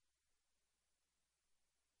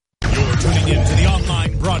tuning in to the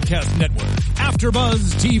online broadcast network,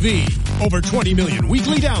 AfterBuzz TV. Over 20 million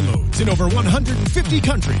weekly downloads in over 150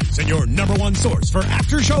 countries, and your number one source for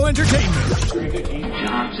after-show entertainment.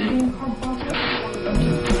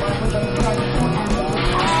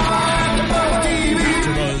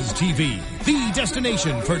 AfterBuzz TV, the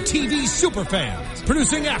destination for TV superfans,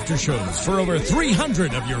 producing aftershows for over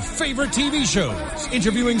 300 of your favorite TV shows,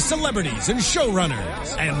 interviewing celebrities and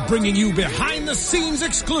showrunners, and bringing you behind-the-scenes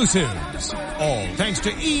exclusives. All thanks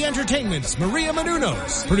to E! Entertainment's Maria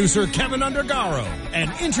Menounos, producer Kevin Undergaro,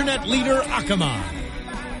 and internet leader Akamai.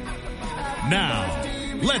 Now,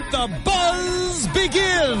 let the buzz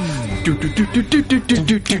begin!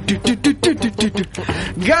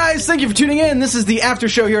 Guys, thank you for tuning in. This is the after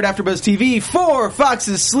show here at AfterBuzz TV for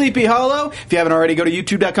Fox's Sleepy Hollow. If you haven't already, go to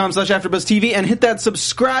youtube.com/AfterBuzzTV and hit that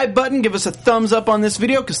subscribe button. Give us a thumbs up on this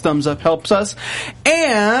video, because thumbs up helps us.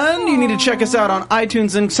 And you need to check us out on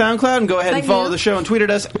iTunes and SoundCloud, and go ahead and follow the show and tweet at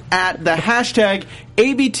us at the hashtag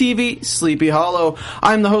ABTV Sleepy Hollow.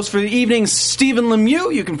 I'm the host for the evening, Stephen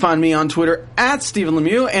Lemieux. You can find me on Twitter at Stephen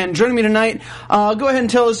Lemieux. And joining me tonight, go ahead and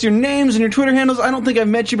tell us your names and your Twitter handles. I don't think I've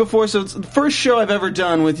met you before, so it's the first show I've ever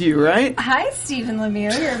done with you, right? Hi, Stephen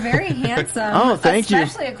Lemieux. You're very handsome. Oh, thank you.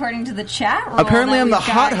 Especially according to the chat roll. Apparently I'm the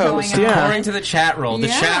hot host, yeah. According to the chat roll. The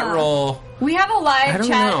chat roll... We have a live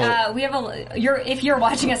chat. Know. If you're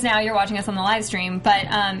watching us now, you're watching us on the live stream. But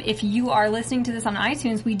if you are listening to this on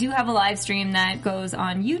iTunes, we do have a live stream that goes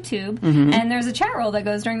on YouTube, and there's a chat roll that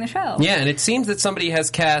goes during the show. Yeah, and it seems that somebody has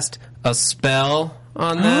cast a spell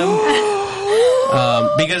on them.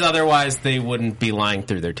 Because otherwise they wouldn't be lying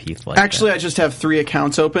through their teeth like Actually, that. I just have 3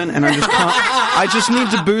 accounts open, and I just need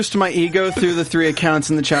to boost my ego through the 3 accounts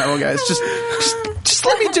in the chat roll, guys. Just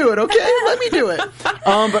let me do it, okay? Let me do it.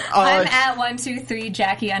 I'm at 123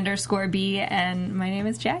 Jackie_B, and my name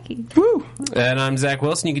is Jackie. Woo. And I'm Zach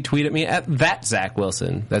Wilson. You can tweet at me at that Zach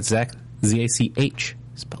Wilson. That's Zach, Z-A-C-H,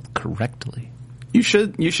 spelled correctly. You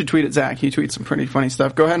should tweet at Zach. He tweets some pretty funny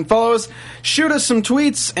stuff. Go ahead and follow us. Shoot us some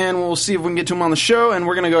tweets, and we'll see if we can get to them on the show. And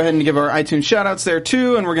we're going to go ahead and give our iTunes shout-outs there,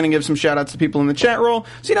 too. And we're going to give some shout-outs to people in the chat roll.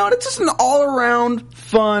 So, you know what? It's just an all-around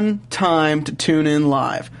fun time to tune in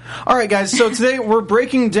live. All right, guys. So today we're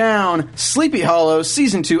breaking down Sleepy Hollow,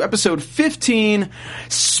 Season 2, Episode 15,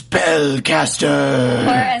 Spellcaster. Or,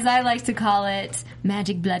 as I like to call it,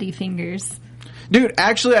 Magic Bloody Fingers. Dude,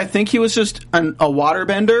 actually, I think he was just a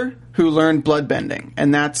waterbender who learned bloodbending,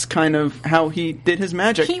 and that's kind of how he did his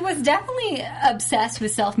magic. He was definitely obsessed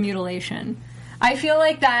with self-mutilation. I feel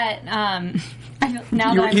like that,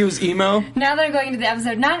 he was emo? Now that I'm going into the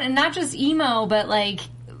episode, not just emo, but, like,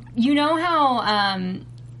 you know how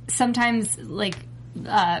sometimes, like,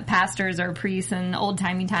 pastors or priests in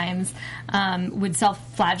old-timey times would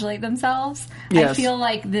self-flagellate themselves? Yes. I feel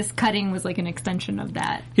like this cutting was like an extension of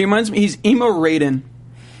that. He reminds me, he's emo Raiden.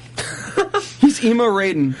 He's emo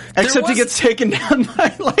Raiden, except he gets taken down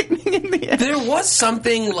by lightning in the end. There was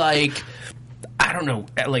something like, I don't know,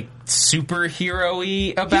 like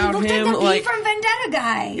superhero-y about him. He looked like like the V from Vendetta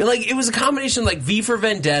guy. Like, it was a combination like V for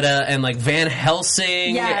Vendetta and like Van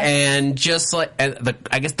Helsing and just like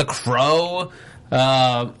I guess the Crow.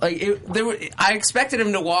 I expected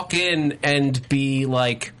him to walk in and be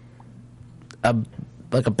like a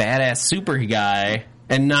badass super guy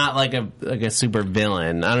and not like a super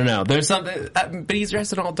villain. I don't know. There's something, but he's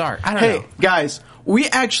dressed in all dark. I don't know. Hey, guys, we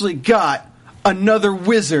actually got another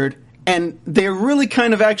wizard, and they really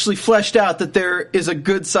kind of actually fleshed out that there is a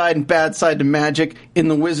good side and bad side to magic in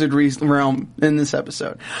the wizardry realm in this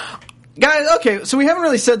episode. Guys, okay, so we haven't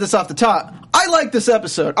really said this off the top. I like this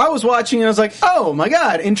episode. I was watching and I was like, oh my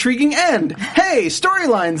god, intriguing end. Hey,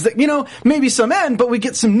 storylines that, maybe some end, but we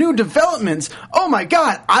get some new developments. Oh my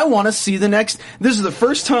god, I want to see the next. This is the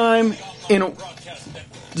first time in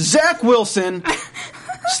Zach Wilson.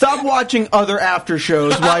 Stop watching other after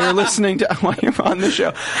shows while you're on the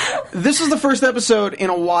show. This is the first episode in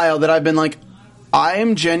a while that I've been like, I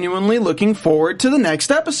am genuinely looking forward to the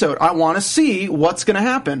next episode. I want to see what's going to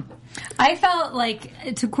happen. I felt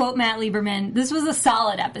like, to quote Matt Lieberman, this was a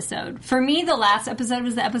solid episode. For me, the last episode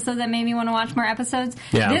was the episode that made me want to watch more episodes.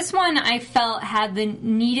 Yeah. This one, I felt, had the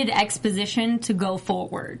needed exposition to go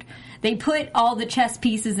forward. They put all the chess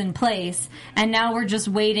pieces in place, and now we're just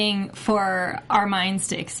waiting for our minds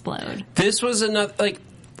to explode. This was another, like...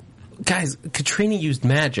 Guys, Katrina used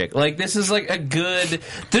magic. Like, this is like a good...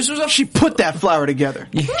 She put that flower together.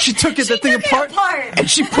 She took that thing apart, and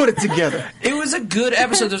she put it together. It was a good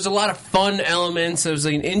episode. There's a lot of fun elements. There was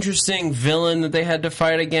an interesting villain that they had to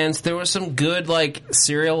fight against. There was some good, like,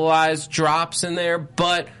 serialized drops in there.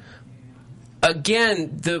 But,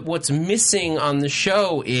 again, what's missing on the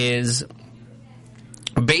show is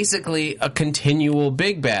basically a continual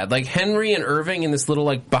big bad. Like Henry and Irving in this little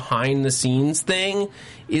like behind the scenes thing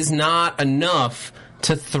is not enough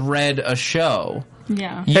to thread a show.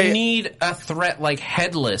 Yeah. You need a threat like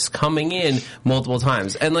Headless coming in multiple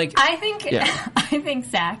times. And like I think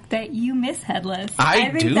Zach, that you miss Headless. I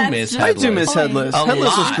think do that's miss just I Headless. do miss Headless. A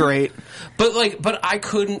Headless was lot. great. But I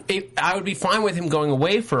couldn't. I would be fine with him going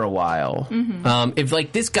away for a while. If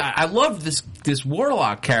like this guy, I loved this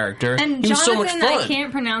Warlock character. And he was so Jonathan, much fun. I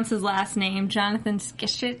can't pronounce his last name. Jonathan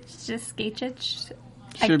Skicic.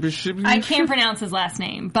 I can't pronounce his last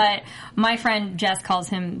name, but my friend Jess calls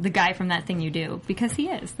him the guy from That Thing You Do, because he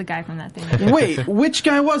is the guy from That Thing You Do. Wait, which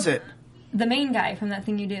guy was it? The main guy from That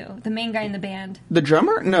Thing You Do. The main guy in the band. The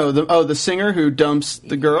drummer? No, the singer who dumps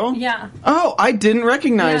the girl? Yeah. Oh, I didn't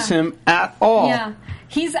recognize Yeah. him at all. Yeah.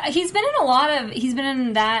 He's been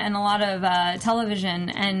in that and a lot of television,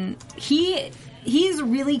 and he's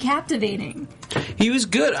really captivating. He was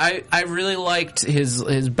good. I really liked his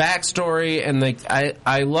backstory, and like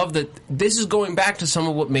I love that this is going back to some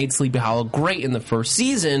of what made Sleepy Hollow great in the first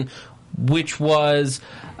season, which was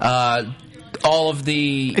all of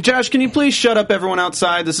the. Hey, Josh, can you please shut up everyone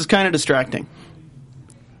outside? This is kind of distracting.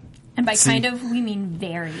 And by kind of, we mean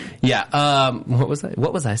very. Yeah. What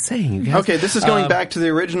was I saying? You guys? Okay, this is going back to the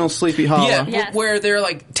original Sleepy Hollow. Yeah, Yes. where they're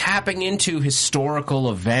like tapping into historical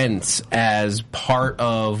events as part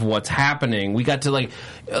of what's happening. We got to like,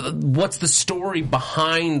 what's the story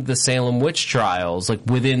behind the Salem witch trials, like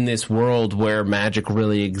within this world where magic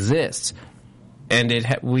really exists.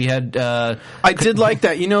 And we had. I did like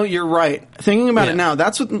that. You know, you're right. Thinking about it now,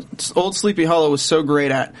 that's what old Sleepy Hollow was so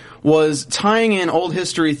great at, was tying in old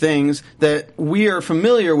history things that we are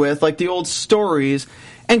familiar with, like the old stories,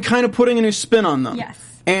 and kind of putting a new spin on them. Yes.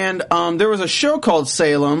 And there was a show called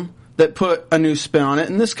Salem that put a new spin on it,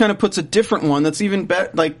 and this kind of puts a different one that's even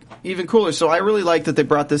even cooler. So I really like that they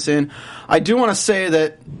brought this in. I do want to say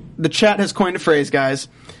that the chat has coined a phrase, guys.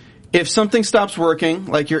 If something stops working,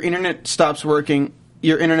 like your internet stops working,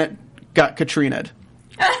 your internet got Katrina'd.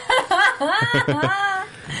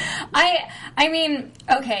 I mean,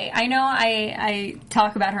 okay, I know I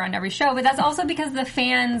talk about her on every show, but that's also because the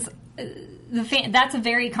fans, that's a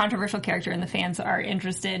very controversial character, and the fans are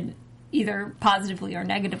interested either positively or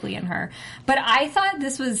negatively in her. But I thought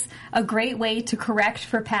this was a great way to correct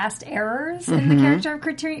for past errors in the character of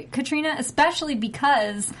Katrina, especially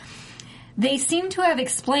because they seem to have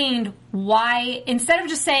explained why, instead of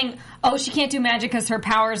just saying, oh, she can't do magic because her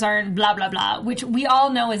powers aren't blah, blah, blah, which we all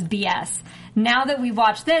know is BS. Now that we've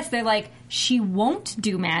watched this, they're like, she won't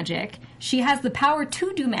do magic. She has the power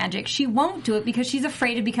to do magic. She won't do it because she's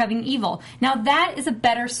afraid of becoming evil. Now that is a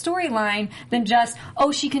better storyline than just,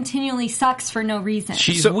 oh, she continually sucks for no reason.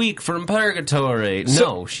 She's weak from purgatory.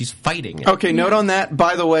 No, she's fighting it. Okay, note on that,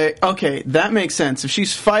 by the way, okay, that makes sense. If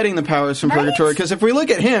she's fighting the powers from purgatory, because if we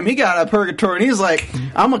look at him, he got out of purgatory and he's like,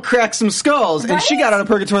 I'm gonna crack some skulls. And she got out of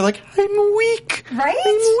purgatory like, I'm weak. Right?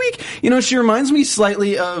 I'm weak. You know, she reminds me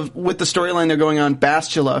slightly of, with the storyline they're going on,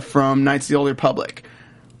 Bastila from Knights of the Old Republic.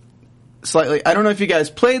 Slightly. I don't know if you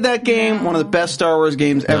guys played that game. One of the best Star Wars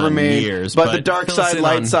games ever made. Years, but the dark fill side, us in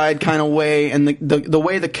light on- side kind of way, and the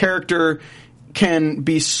way the character can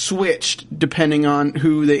be switched depending on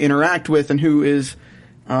who they interact with and who is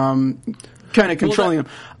kind of controlling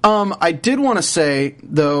them. I did want to say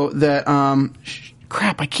though that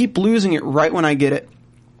crap, I keep losing it right when I get it.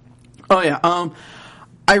 Oh yeah,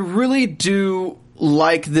 I really do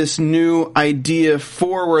like this new idea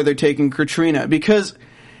for where they're taking Katrina, because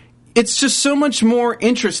it's just so much more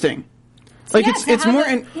interesting. Like it's more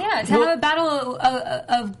to have a battle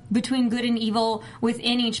of between good and evil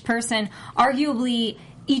within each person. Arguably,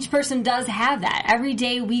 each person does have that. Every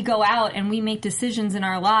day we go out and we make decisions in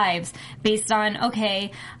our lives based on,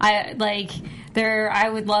 okay, I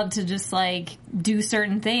would love to just like do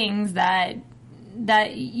certain things that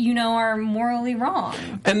you know are morally wrong.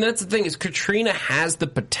 And that's the thing, is Katrina has the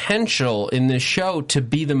potential in this show to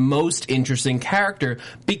be the most interesting character,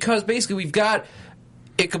 because basically we've got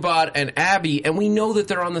Ichabod and Abby, and we know that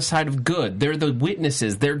they're on the side of good. They're the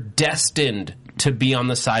witnesses. They're destined to be on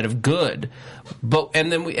the side of good.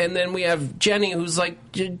 And then we have Jenny, who's like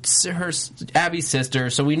her Abby's sister,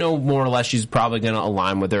 so we know more or less she's probably going to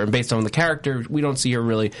align with her. And based on the character, we don't see her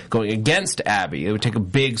really going against Abby. It would take a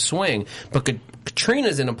big swing. But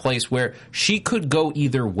Katrina's in a place where she could go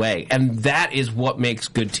either way, and that is what makes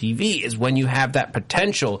good TV, is when you have that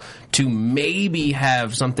potential to maybe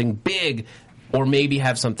have something big or maybe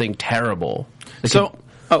have something terrible. so.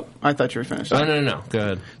 Oh, I thought you were finished. No. Go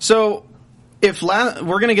ahead. So,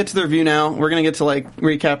 we're going to get to the review now. We're going to get to like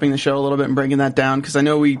recapping the show a little bit and breaking that down because I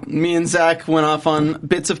know me and Zach went off on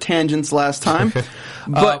bits of tangents last time.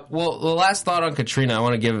 But well, the last thought on Katrina, I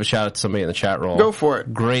want to give a shout out to somebody in the chat roll. Go for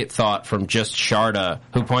it. Great thought from Just Sharda,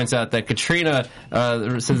 who points out that Katrina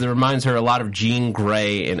says it reminds her a lot of Jean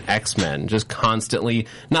Grey in X-Men, just constantly,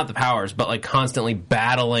 not the powers, but like constantly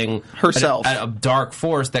battling herself a dark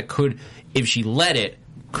force that could, if she let it,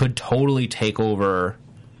 could totally take over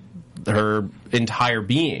her entire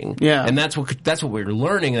being. Yeah. And that's what we're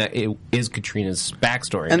learning, that it is Katrina's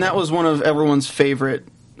backstory. And that was one of everyone's favorite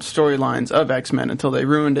storylines of X-Men until they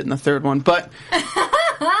ruined it in the third one. But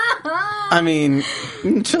I mean,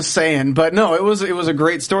 just saying. But no, it was a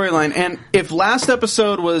great storyline. And if last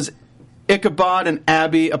episode was Ichabod and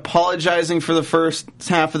Abby apologizing for the first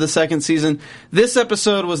half of the second season, this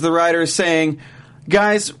episode was the writers saying,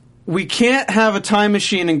 guys, we can't have a time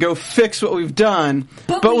machine and go fix what we've done,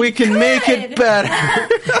 but we can make it better.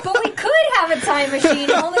 But we could have a time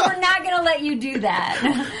machine, only we're not going to let you do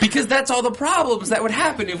that. Because that's all the problems that would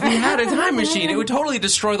happen if we had a time machine. It would totally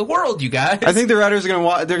destroy the world, you guys. I think the writers are going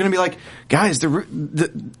to they're going to be like, guys,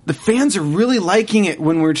 the fans are really liking it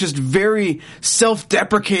when we're just very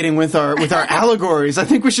self-deprecating with our allegories. I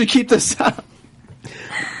think we should keep this up.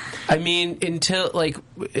 I mean, until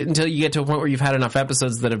you get to a point where you've had enough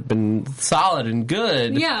episodes that have been solid and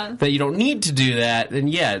good, that you don't need to do that,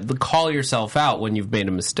 then call yourself out when you've made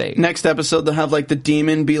a mistake. Next episode, they'll have like the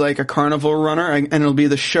demon be like a carnival runner, and it'll be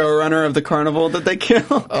the showrunner of the carnival that they kill.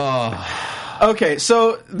 Oh. Okay,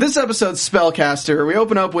 so this episode's Spellcaster. We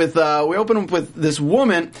open up with this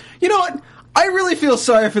woman. You know what? I really feel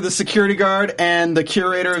sorry for the security guard and the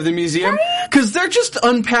curator of the museum because they're just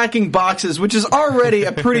unpacking boxes, which is already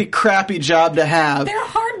a pretty crappy job to have. They're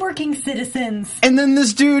hardworking citizens. And then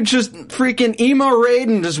this dude just freaking emo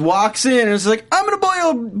Raiden just walks in and is like, I'm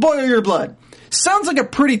gonna boil your blood. Sounds like a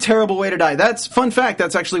pretty terrible way to die. Fun fact,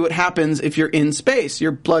 that's actually what happens if you're in space.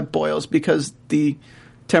 Your blood boils because the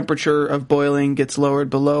temperature of boiling gets lowered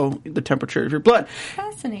below the temperature of your blood.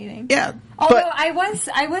 Fascinating. Yeah. Although I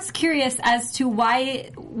was curious as to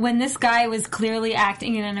why, when this guy was clearly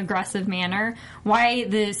acting in an aggressive manner, why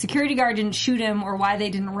the security guard didn't shoot him or why they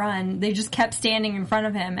didn't run. They just kept standing in front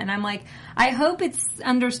of him. And I'm like, I hope it's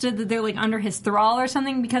understood that they're like under his thrall or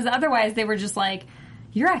something, because otherwise they were just like,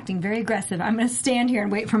 you're acting very aggressive. I'm going to stand here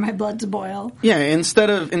and wait for my blood to boil. Yeah, instead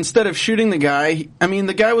of shooting the guy, I mean,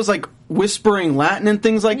 the guy was like whispering Latin and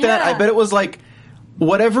things like that. I bet it was like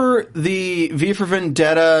whatever the V for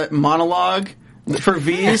Vendetta monologue for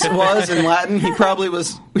V's was in Latin. He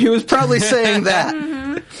was probably saying that.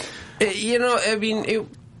 Mm-hmm. You know, I mean,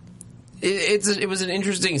 it was an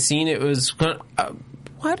interesting scene. It was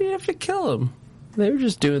why did you have to kill him? They were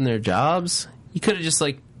just doing their jobs. You could have just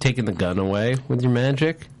like taken the gun away with your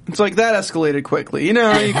magic. It's like that escalated quickly. You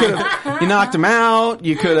know, you could have you knocked him out.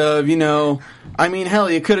 You could have, I mean, hell,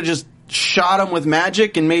 you could have just shot him with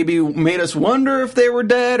magic and maybe made us wonder if they were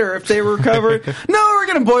dead or if they were recovered. No, we're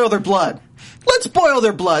gonna boil their blood. Let's boil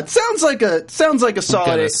their blood. Sounds like a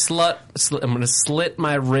solid. I'm gonna slit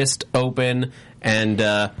my wrist open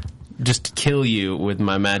and just kill you with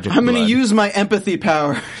my magic. I'm going to use my empathy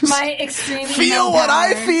powers. My extreme feel what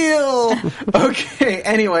I feel. Okay.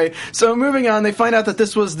 Anyway, so moving on, they find out that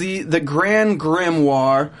this was the Grand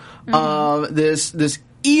Grimoire, this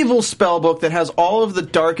evil spell book that has all of the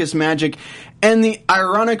darkest magic. And the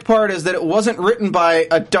ironic part is that it wasn't written by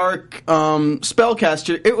a dark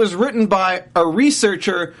spellcaster. It was written by a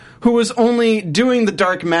researcher who was only doing the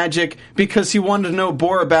dark magic because he wanted to know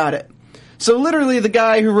more about it. So literally, the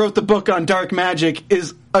guy who wrote the book on dark magic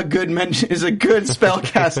is a good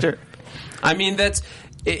spellcaster. I mean, that's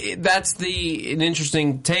an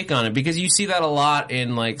interesting take on it, because you see that a lot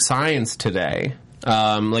in like science today.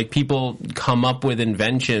 Like people come up with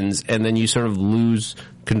inventions and then you sort of lose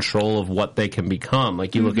control of what they can become.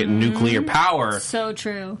 Like you look at nuclear power. So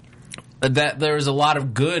true. That there was a lot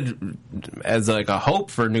of good as like a hope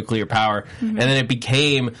for nuclear power, and then it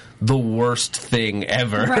became the worst thing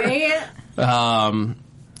ever. Right.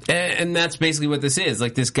 And that's basically what this is.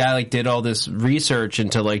 Like, this guy, like, did all this research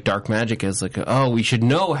into, like, dark magic. It's like, oh, we should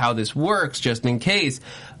know how this works just in case.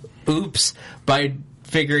 Oops. By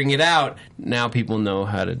figuring it out, now people know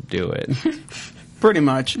how to do it. Pretty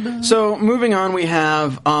much. So, moving on, we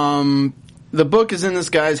have, the book is in this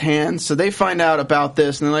guy's hands, so they find out about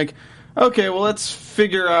this, and they're like, okay, well, let's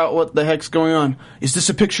figure out what the heck's going on. Is this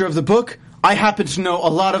a picture of the book? I happen to know a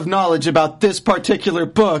lot of knowledge about this particular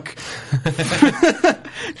book.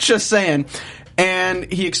 Just saying.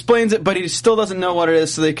 And he explains it, but he still doesn't know what it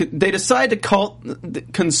is, so they decide to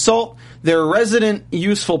consult their resident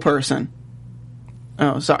useful person.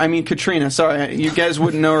 Oh, sorry. I mean Katrina. Sorry, you guys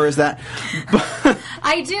wouldn't know her as that. But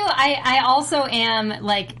I do. I also am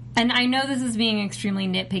like, and I know this is being extremely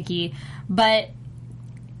nitpicky, but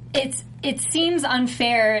it seems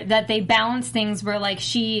unfair that they balance things where like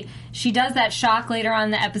she does that shock later on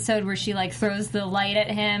in the episode where she like throws the light at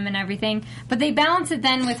him and everything, but they balance it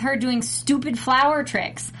then with her doing stupid flower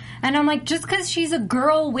tricks. And I'm like, just because she's a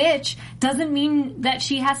girl witch doesn't mean that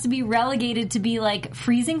she has to be relegated to be like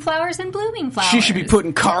freezing flowers and blooming flowers. she should be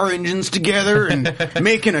putting car engines together and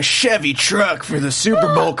making a Chevy truck for the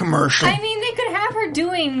Super Bowl commercial. I mean, they could have her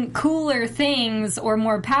doing cooler things or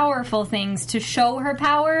more powerful things to show her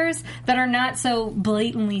powers that are not so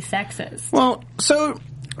blatantly sexist. Well, so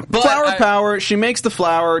But flower power, she makes the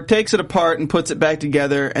flower, takes it apart and puts it back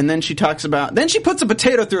together, and then she talks about, then she puts a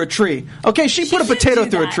potato through a tree. Okay, she put a did potato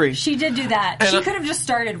do through a that. tree. She did do that. And She could have just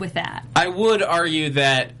started with that. I would argue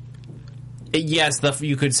that yes,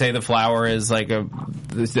 you could say the flower is like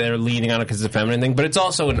they're leaning on it because it's a feminine thing, but it's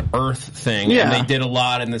also an earth thing. Yeah. And they did a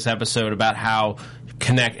lot in this episode about how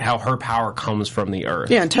her power comes from the earth.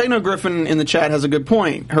 Yeah, and Techno Griffin in the chat has a good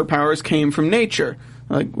point. Her powers came from nature,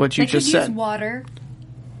 like what you They just could said. use water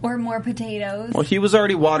or more potatoes. Well, he was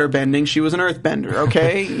already water bending. She was an earth bender,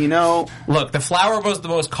 okay? You know. Look, the flower was the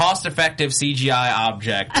most cost-effective CGI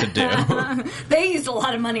object to do. They used a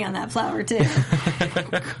lot of money on that flower too.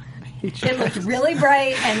 It looked really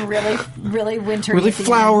bright and really wintry. Really at the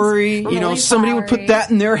flowery. ends. You know, Really somebody would put flowery. that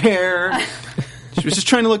in their hair. She was just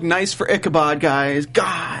trying to look nice for Ichabod, guys.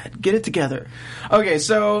 God, get it together. Okay,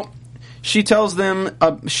 so she tells them,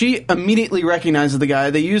 she immediately recognizes the guy.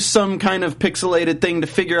 They use some kind of pixelated thing to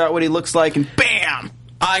figure out what he looks like, and bam!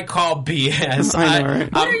 I call BS. I know,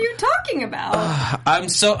 right? What are you talking about? I'm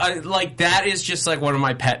so like that is just like one of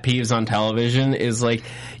my pet peeves on television is like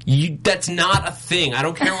that's not a thing. I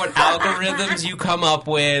don't care what algorithms you come up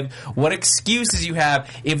with, what excuses you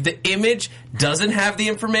have. If the image doesn't have the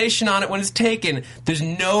information on it when it's taken, there's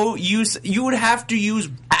no use. You would have to use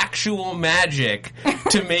actual magic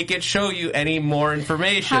to make it show you any more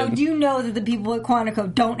information. How do you know that the people at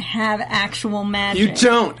Quantico don't have actual magic? You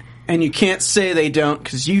don't. And you can't say they don't,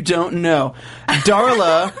 because you don't know.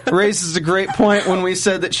 Darla raises a great point when we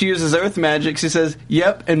said that she uses earth magic. She says,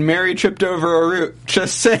 yep, and Mary tripped over a root.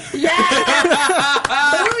 Just say. Yeah!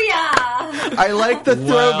 Booyah! I like the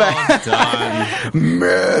throwback. Well done.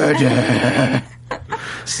 Murder.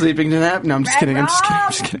 Sleeping to nap? No, I'm just kidding. I'm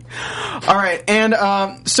just kidding. All right,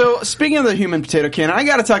 and so speaking of the human potato cannon, I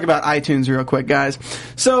got to talk about iTunes real quick, guys.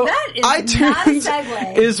 So That is iTunes not a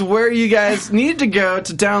segue. is where you guys need to go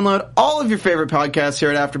to download all of your favorite podcasts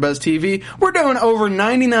here at AfterBuzz TV. We're doing over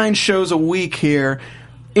 99 shows a week here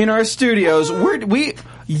in our studios.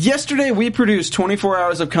 Yesterday we produced 24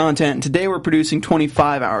 hours of content, and today we're producing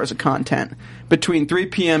 25 hours of content between 3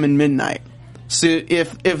 p.m. and midnight. So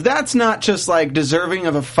if that's not just like deserving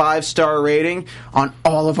of a 5-star rating on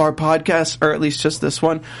all of our podcasts, or at least just this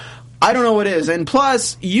one, I don't know what is. And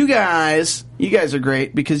plus, you guys are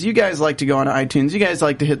great because you guys like to go on iTunes, you guys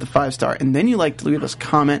like to hit the 5-star, and then you like to leave us a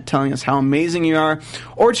comment telling us how amazing you are,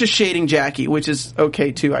 or just shading Jackie, which is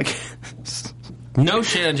okay too, I guess. No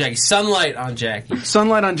shit on Jackie. Sunlight on Jackie.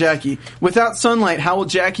 Sunlight on Jackie. Without sunlight, how will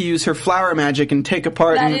Jackie use her flower magic and take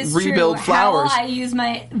apart That and is rebuild true. flowers? How will I use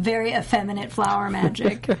my very effeminate flower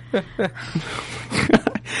magic?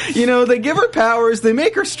 You know, they give her powers, they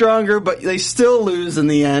make her stronger, but they still lose in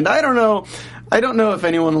the end. I don't know if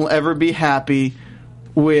anyone will ever be happy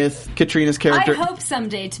with Katrina's character. I hope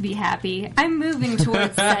someday to be happy. I'm moving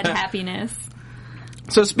towards said happiness.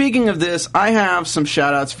 So speaking of this, I have some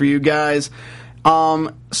shout-outs for you guys.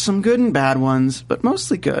 Some good and bad ones, but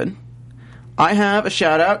mostly good. I have a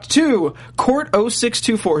shout-out to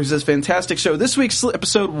Court0624, who says, fantastic show. This week's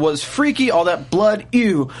episode was freaky, all that blood,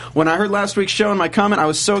 ew. When I heard last week's show in my comment, I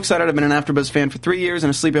was so excited. I've been an AfterBuzz fan for 3 years and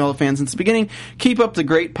a Sleepy Hollow fan since the beginning. Keep up the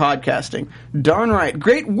great podcasting. Darn right.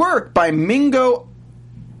 Great work by Ming of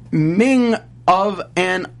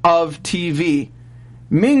TV.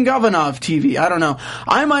 Mingovanov TV. I don't know.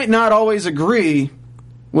 I might not always agree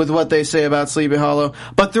with what they say about Sleepy Hollow,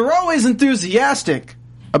 but they're always enthusiastic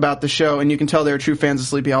about the show, and you can tell they're true fans of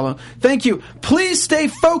Sleepy Hollow. Thank you. Please stay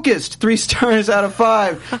focused. 3 stars out of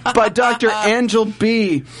 5 by Dr. Angel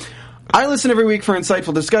B. I listen every week for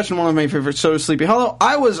insightful discussion. One of my favorite shows, Sleepy Hollow.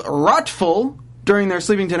 I was wrathful during their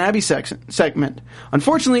Sleepington Abbey segment.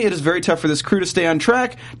 Unfortunately, it is very tough for this crew to stay on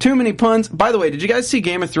track. Too many puns. By the way, did you guys see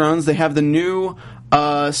Game of Thrones? They have the new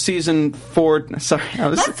season 4. Sorry,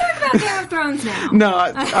 Let's talk about Game of Thrones now. No,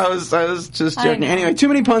 I was just I joking. know. Anyway, too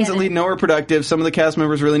many puns Get that lead it. nowhere productive. Some of the cast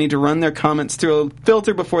members really need to run their comments through a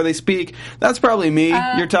filter before they speak. That's probably me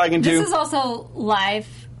you're talking to. This is also live.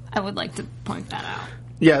 I would like to point that out.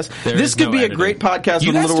 Yes. There This is could no be editing. a great podcast You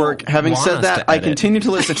with guys little don't work. Having want said us that, to I edit. continue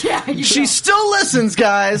to listen. you She don't. still listens,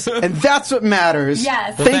 guys, and that's what matters.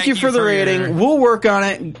 Yes. Well, Thank you for the rating. your- We'll work on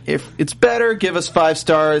it. If it's better, give us 5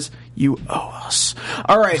 stars. You owe us.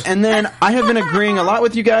 All right, and then I have been agreeing a lot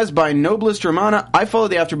with you guys by Noblest Romana. I follow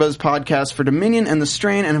the AfterBuzz podcast for Dominion and The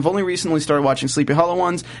Strain, and have only recently started watching Sleepy Hollow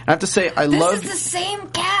ones. I have to say, I This love is the same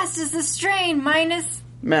cast as The Strain, minus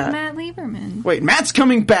Matt Lieberman. Wait, Matt's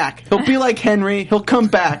coming back. He'll be like Henry. He'll come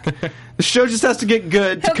back. The show just has to get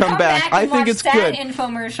good to He'll come back. I and think watch it's sad good.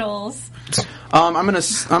 infomercials. I'm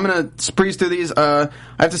gonna breeze through these. I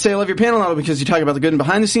have to say I love your panel now because you talk about the good and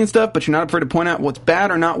behind the scenes stuff, but you're not afraid to point out what's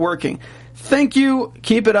bad or not working. Thank you.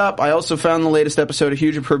 Keep it up. I also found the latest episode a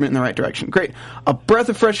huge improvement in the right direction. Great. A breath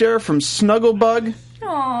of fresh air from Snugglebug.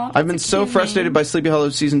 Aw, I've been so frustrated by Sleepy Hollow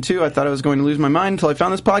Season 2, I thought I was going to lose my mind until I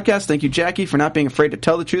found this podcast. Thank you, Jackie, for not being afraid to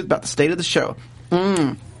tell the truth about the state of the show.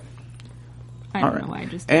 I don't know why I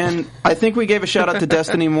just. And I think we gave a shout out to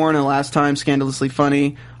Destiny more in the last time. Scandalously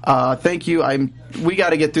funny. Thank you. We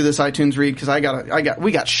got to get through this iTunes read because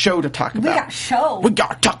we got show to talk about. We got show. We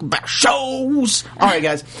got to talk about shows. All right,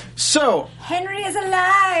 guys. So Henry is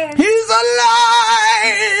alive. he's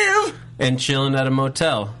alive. And chilling at a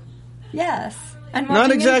motel. Yes. And Not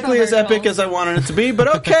watching exactly as epic infomercials. as I wanted it to be,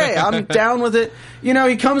 but okay. I'm down with it. You know,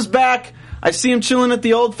 he comes back. I see him chilling at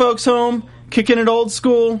the old folks' home, kicking it old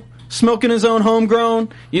school, smoking his own homegrown.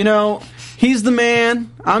 You know, he's the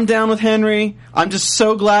man. I'm down with Henry. I'm just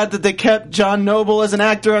so glad that they kept John Noble as an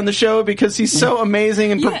actor on the show because he's so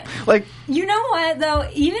amazing and Yeah. like. You know what, though?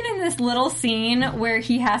 Even in this little scene where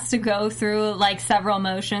he has to go through, like, several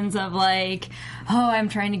motions of, like, oh, I'm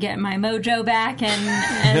trying to get my mojo back,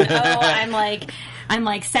 and oh, I'm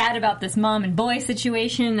like sad about this mom and boy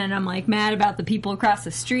situation, and I'm, like, mad about the people across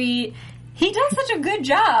the street. He does such a good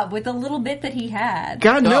job with the little bit that he had.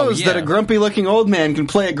 God knows yeah. that a grumpy-looking old man can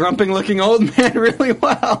play a grumpy-looking old man really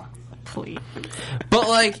well. Please. But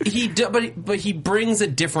like but he brings a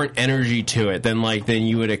different energy to it than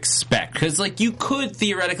you would expect, because like you could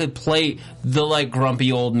theoretically play the like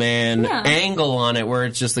grumpy old man Yeah. angle on it where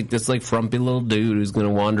it's just like this like frumpy little dude who's going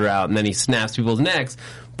to wander out and then he snaps people's necks,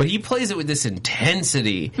 but he plays it with this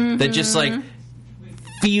intensity that just like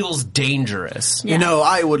feels dangerous. Yeah. You know,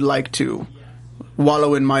 I would like to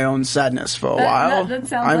wallow in my own sadness for a while. That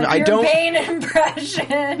sounds like your Bane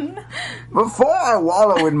impression. Before I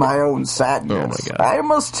wallow in my own sadness, Oh my God. I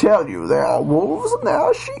must tell you there are wolves and there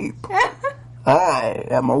are sheep. I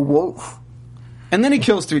am a wolf. And then he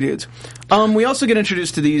kills 3 dudes. We also get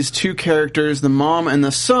introduced to these 2 characters, the mom and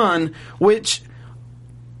the son, which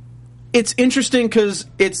it's interesting because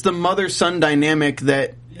it's the mother-son dynamic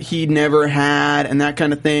that he never had and that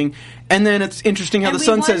kind of thing. And then it's interesting how And the we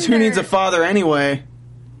son says, who wonder- needs a father anyway?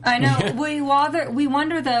 I know. We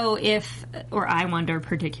wonder though if, or I wonder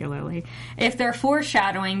particularly, if they're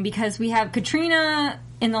foreshadowing, because we have Katrina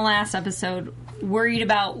in the last episode worried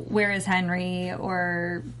about where is Henry,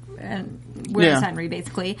 or where is Henry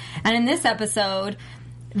basically, and in this episode,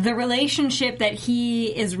 the relationship that he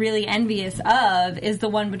is really envious of is the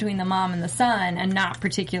one between the mom and the son, and not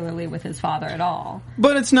particularly with his father at all.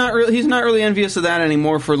 But it's not really, he's not really envious of that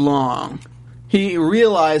anymore for long. He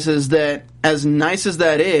realizes that as nice as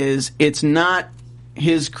that is, it's not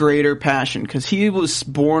his greater passion, because he was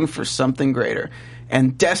born for something greater,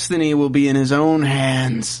 and destiny will be in his own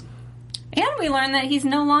hands. And we learn that he's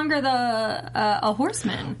no longer a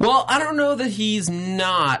horseman. Well, I don't know that he's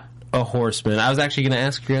not a horseman. I was actually going to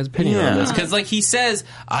ask your guys' opinion on this, because like he says,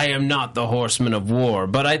 I am not the horseman of war,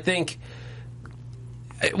 but I think,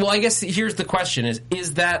 well, I guess here's the question: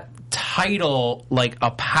 is that title like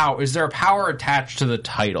a power? Is there a power attached to the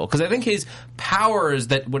title? Because I think his power is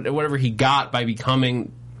that whatever he got by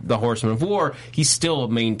becoming the Horseman of War, he still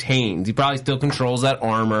maintains. He probably still controls that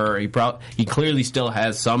armor. He clearly still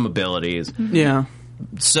has some abilities. Yeah.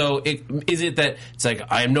 So is it that it's like,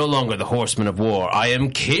 I am no longer the Horseman of War, I am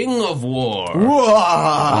King of War?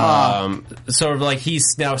 Sort of like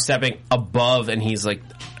he's now stepping above, and he's like,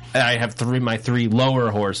 I have my 3 lower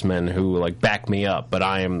horsemen who like back me up, but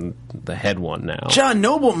I am the head one now. John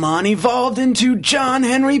Nobleman evolved into John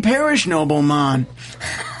Henry Parrish Nobleman.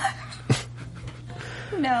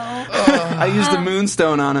 No. I used the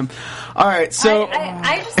moonstone on him. All right, so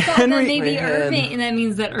I just thought Henry- that maybe Irving, and that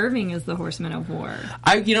means that Irving is the Horseman of War.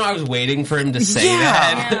 I was waiting for him to say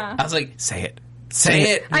that. Yeah. I was like, say it.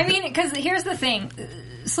 Say it. I mean, because here's the thing.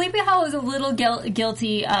 Sleepy Hollow is a little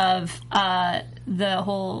guilty of the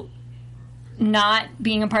whole not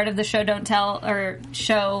being a part of the show don't tell, or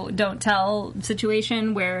show don't tell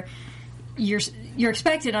situation, where you're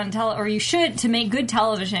expected on or you should, to make good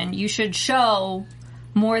television, you should show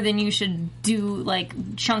more than you should do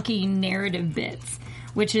like chunky narrative bits.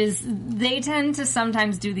 Which is, they tend to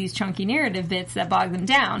sometimes do these chunky narrative bits that bog them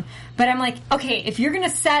down. But I'm like, okay, if you're going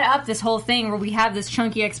to set up this whole thing where we have this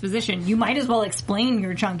chunky exposition, you might as well explain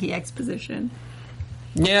your chunky exposition.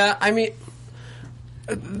 Yeah, I mean,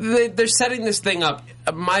 they're setting this thing up.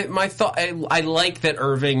 My thought, I like that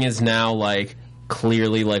Irving is now, like,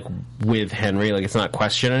 clearly, like, with Henry. Like, it's not a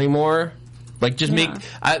question anymore. Like, just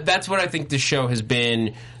that's what I think the show has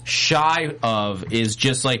been shy of, is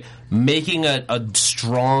just, like, making a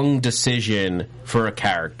strong decision for a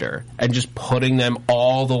character and just putting them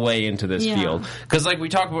all the way into this field. Because, like, we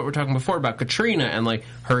were talking before about Katrina and, like,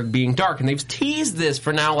 her being dark, and they've teased this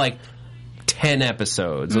for now, like, 10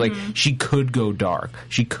 episodes. Like, she could go dark.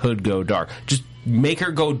 She could go dark. Just make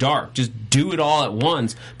her go dark. Just do it all at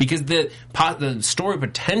once, because the story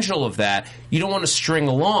potential of that, you don't want to string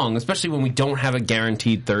along, especially when we don't have a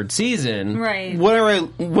guaranteed third season. Right.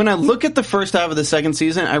 When I look at the first half of the second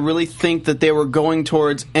season, I really think that they were going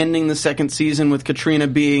towards ending the second season with Katrina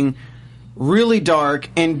being really dark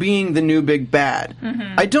and being the new big bad.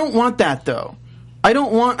 I don't want that, though. I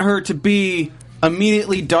don't want her to be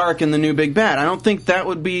immediately dark in the new big bad. I don't think that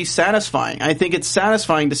would be satisfying. I think it's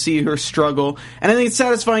satisfying to see her struggle, and I think it's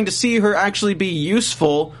satisfying to see her actually be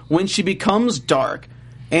useful when she becomes dark.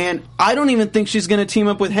 And I don't even think she's going to team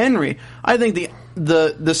up with Henry. I think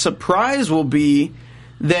the surprise will be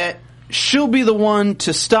that she'll be the one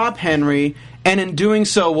to stop Henry, and in doing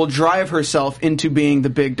so will drive herself into being the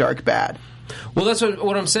big dark bad. Well, that's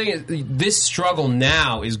what I'm saying is, this struggle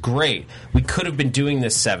now is great. We could have been doing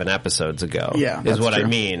this 7 episodes ago. Yeah, is what true. I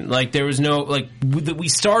mean. Like, there was no, like, we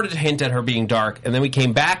started to hint at her being dark, and then we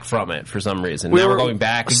came back from it for some reason. Now we're going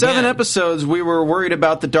back again. 7 episodes, we were worried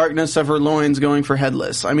about the darkness of her loins going for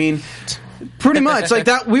headless. I mean, pretty much like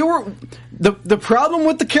that. We were the problem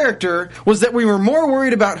with the character was that we were more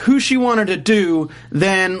worried about who she wanted to do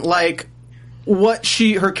than like what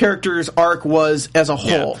her character's arc was as a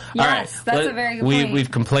whole. Yeah. Yes, that's a very good point.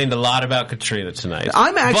 We've complained a lot about Katrina tonight.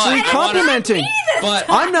 I'm actually complimenting. But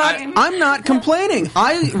I'm not complaining.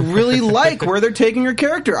 I really like where they're taking her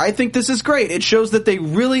character. I think this is great. It shows that they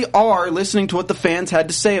really are listening to what the fans had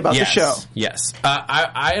to say about the show. Yes.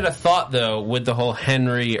 I had a thought, though, with the whole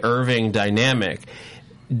Henry Irving dynamic.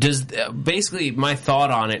 Basically, my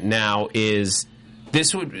thought on it now is,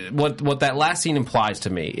 this would what that last scene implies to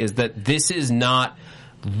me is that this is not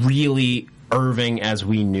really Irving as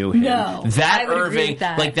we knew him. No, that I would agree Irving, with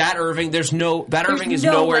that. like that Irving, Irving is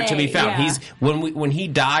no nowhere way, to be found. yeah. He's when he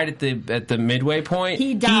died at the midway point.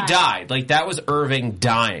 He died. Like, that was Irving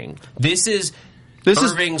dying. This is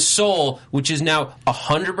Irving's soul, which is now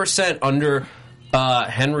 100% under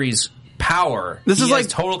Henry's power. This he is has like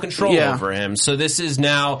total control over him. So this is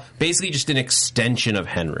now basically just an extension of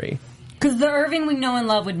Henry. Because the Irving we know and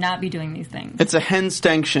love would not be doing these things. It's a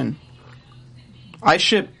hen-stanction. I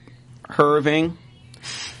ship Irving.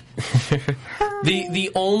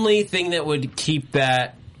 The only thing that would keep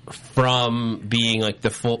that from being like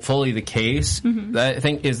fully the case, I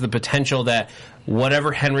think, is the potential that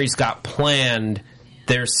whatever Henry's got planned,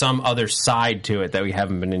 there's some other side to it that we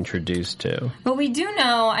haven't been introduced to. But we do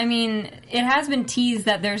know, I mean, it has been teased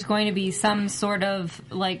that there's going to be some sort of,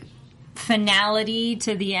 like, finality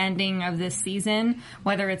to the ending of this season,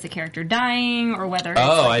 whether it's a character dying or whether it's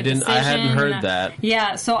like I hadn't heard that.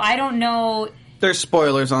 Yeah, so I don't know. There's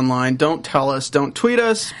spoilers online. Don't tell us. Don't tweet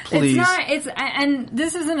us, please. And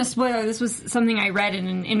this isn't a spoiler. This was something I read in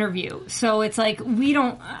an interview. So it's like,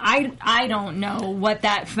 I don't know what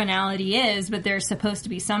that finality is, but there's supposed to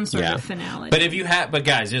be some sort of finality. But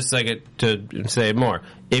guys, just like to say more,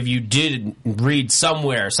 if you did read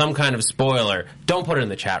somewhere some kind of spoiler, don't put it in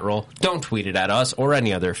the chat roll. Don't tweet it at us or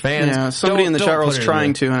any other fans. Yeah, somebody in the chat roll is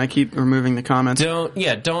trying to, and I keep removing the comments. Don't put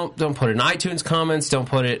it in iTunes comments. Don't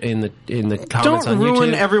put it in the comments on YouTube. Don't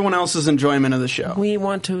ruin everyone else's enjoyment of the show. We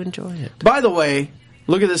want to enjoy it. By the way,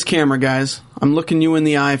 look at this camera, guys. I'm looking you in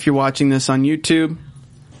the eye if you're watching this on YouTube.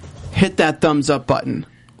 Hit that thumbs up button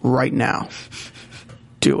right now.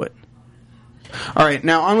 Do it. All right,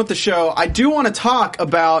 now on with the show. I do want to talk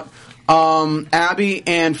about Abby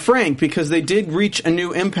and Frank, because they did reach a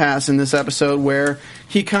new impasse in this episode where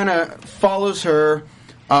he kind of follows her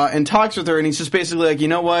and talks with her, and he's just basically like, you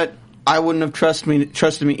know what? I wouldn't have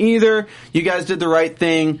trusted me either. You guys did the right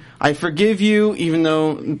thing. I forgive you, even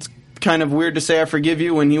though it's kind of weird to say I forgive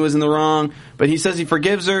you when he was in the wrong. But he says he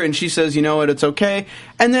forgives her, and she says, you know what, it's okay.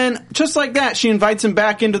 And then, just like that, she invites him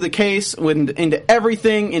back into the case, into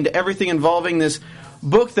everything involving this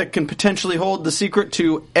book that can potentially hold the secret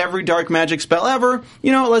to every dark magic spell ever.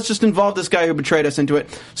 You know, let's just involve this guy who betrayed us into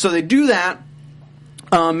it. So they do that.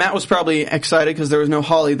 Matt was probably excited because there was no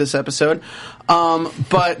Holly this episode.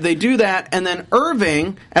 But they do that, and then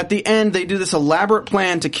Irving, at the end, they do this elaborate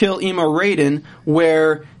plan to kill Emo Raiden,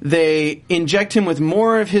 where they inject him with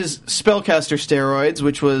more of his spellcaster steroids,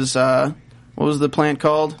 which was, what was the plant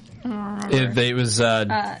called? It was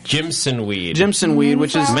Jimson weed. Jimson weed,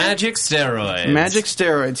 which is magic steroids. Magic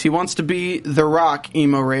steroids. He wants to be The Rock,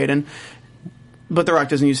 Emo Raiden. But The Rock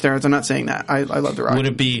doesn't use steroids. I'm not saying that. I love The Rock. Would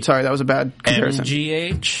it be... Sorry, that was a bad comparison.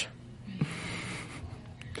 MGH?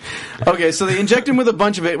 Okay, so they inject him with a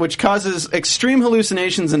bunch of it, which causes extreme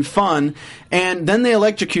hallucinations and fun, and then they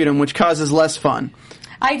electrocute him, which causes less fun.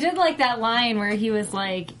 I did like that line where he was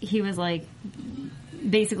like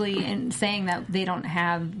basically saying that they don't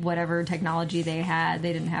have whatever technology they had.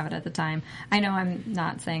 They didn't have it at the time. I know I'm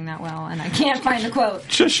not saying that well, and I can't find the quote.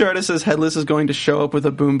 Just Sharda says Headless is going to show up with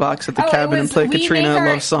a boombox at the cabin and play Katrina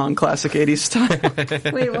Love Song, classic 80s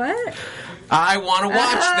style. Wait, what? I want to watch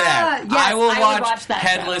that. Yes, I will watch that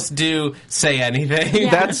Headless do Say Anything.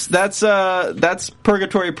 Yeah. That's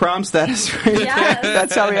Purgatory Prom status right there. Yes,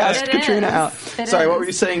 That's how he asked Katrina out. Sorry, what were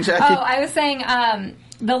you saying, Jackie? Oh, I was saying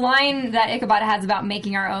the line that Ichabod has about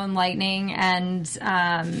making our own lightning and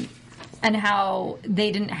how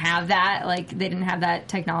they didn't have that, like they didn't have that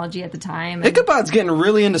technology at the time. Ichabod's getting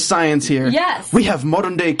really into science here. Yes. We have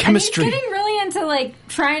modern day chemistry. And he's getting really into like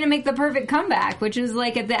trying to make the perfect comeback, which is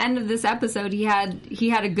like at the end of this episode he had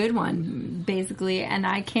a good one basically, and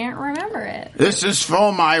I can't remember it. This is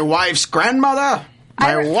for my wife's grandmother,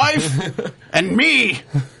 my wife, and me.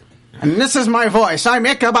 And this is my voice. I'm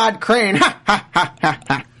Ichabod Crane. Ha ha ha ha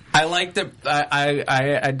ha. I like the.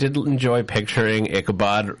 I did enjoy picturing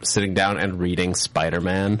Ichabod sitting down and reading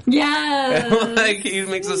Spider-Man. Yes. Like he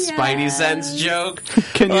makes a Spidey sense joke.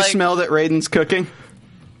 Can you smell that Raiden's cooking?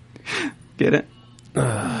 Get it?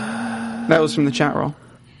 That was from the chat roll.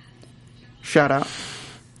 Shout out.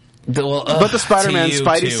 But the Spider-Man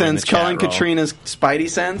Spidey sense, calling Katrina's Spidey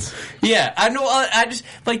sense. Yeah, I know. I just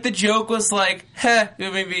like the joke was like,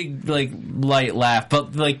 maybe like light laugh,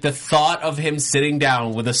 but like the thought of him sitting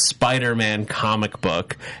down with a Spider-Man comic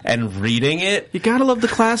book and reading it. You gotta love the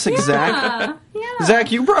classic, Zach. Yeah.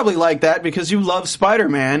 Zach, you probably like that because you love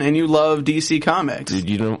Spider-Man and you love DC Comics. Dude,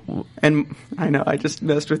 you don't. And I know I just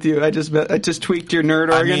messed with you. I just tweaked your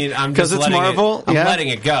nerd organ. I mean, I'm because just it's Marvel. I'm letting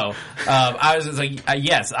it go. I was just like,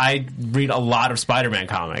 yes, I read a lot of Spider-Man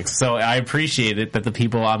comics, so I appreciate it that the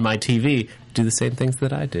people on my TV do the same things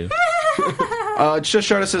that I do. Just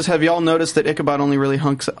Sharda says, have y'all noticed that Ichabod only really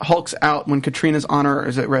hulks out when Katrina's honor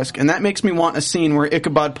is at risk? And that makes me want a scene where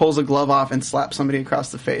Ichabod pulls a glove off and slaps somebody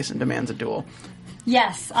across the face and demands a duel.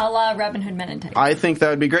 Yes, a la Robin Hood Men in Tights. I think that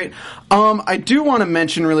would be great. I do want to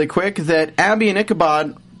mention really quick that Abby and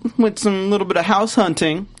Ichabod went some little bit of house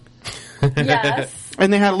hunting. Yes.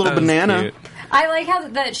 And they had a little banana. Cute. I like how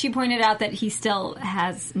that she pointed out that he still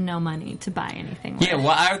has no money to buy anything with. Yeah,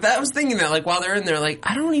 well, I was thinking that, like, while they're in there, like,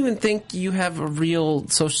 I don't even think you have a real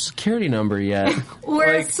Social Security number yet. Or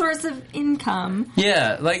like, a source of income.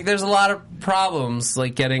 Yeah, like, there's a lot of problems,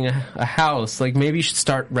 like, getting a house. Like, maybe you should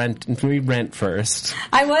start rent first.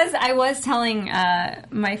 I was telling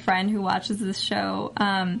my friend who watches this show,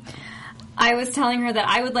 I was telling her that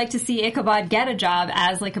I would like to see Ichabod get a job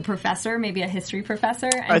as like a professor, maybe a history professor.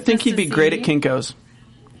 I think he'd be great at Kinko's.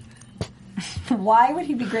 Why would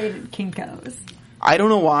he be great at Kinko's? I don't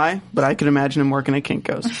know why, but I could imagine him working at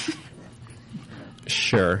Kinko's.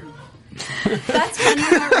 Sure. That's funny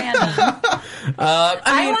but random.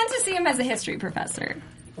 I want to see him as a history professor.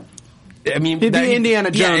 I mean, he'd be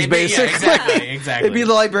Indiana Jones, basically. Yeah, exactly. It'd be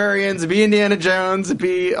the librarians, it'd be Indiana Jones, it'd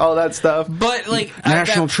be all that stuff. But, like...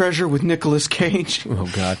 National Treasure with Nicolas Cage. Oh,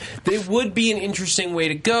 God. It would be an interesting way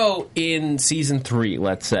to go in Season 3,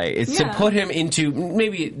 let's say. It's to put him into,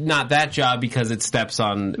 maybe not that job because it steps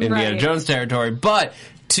on Indiana Jones territory, but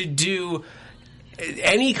to do...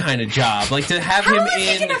 any kind of job, like to have him in... How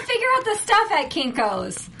is he going to figure out the stuff at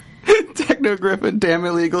Kinko's? Techno Griffin, damn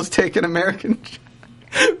illegals, taking American...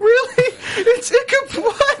 Really? It's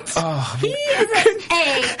Ichabod. Oh, he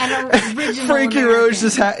is an original Frankie American. Roche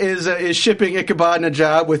is shipping Ichabod in a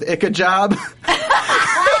job with Ickajob.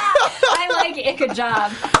 I like Ickajob.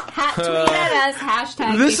 Tweet at us,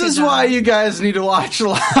 hashtag This Ickajob. is why you guys need to watch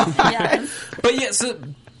live. Yes. But yeah, so...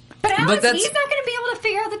 But Alex, he's not going to be able to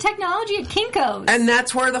figure out the technology at Kinko's. And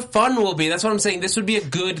that's where the fun will be. That's what I'm saying. This would be a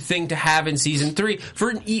good thing to have in Season 3.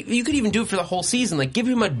 You could even do it for the whole season. Like, give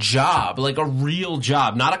him a job. Like, a real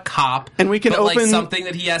job. Not a cop. And we can open... like, something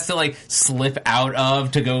that he has to, like, slip out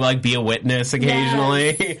of to go, like, be a witness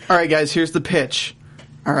occasionally. Yes. All right, guys, here's the pitch.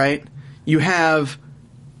 All right? You have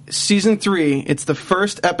Season 3. It's the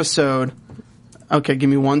first episode... Okay, give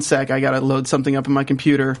me 1 sec. I gotta load something up on my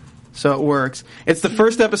computer so it works. It's the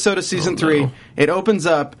first episode of season 3. It opens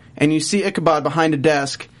up, and you see Ichabod behind a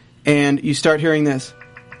desk, and you start hearing this.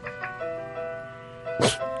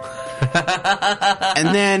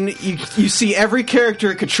 And then you see every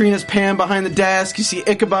character. Katrina's Pam behind the desk. You see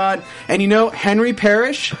Ichabod, and Henry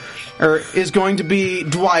Parrish is going to be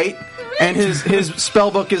Dwight, and his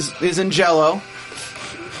spell book is in Jello.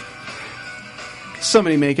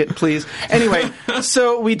 Somebody make it, please. Anyway,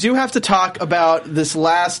 so we do have to talk about this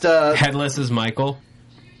last... Headless is Michael.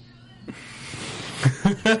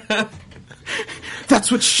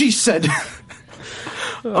 That's what she said.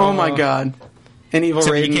 Oh my god. And Evil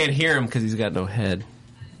So Raiden. you can't hear him because he's got no head.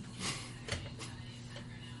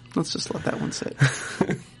 Let's just let that one sit.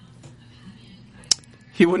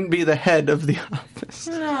 He wouldn't be the head of the office.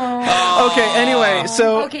 Okay, anyway,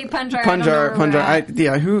 so... Okay, Punjar.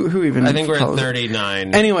 Punjar. Who even... I think we're at follows it?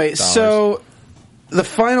 39. Anyway, so the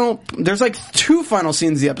final... There's like 2 final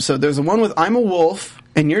scenes of the episode. There's the one with I'm a wolf,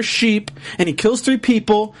 and you're sheep, and he kills 3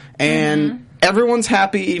 people, and everyone's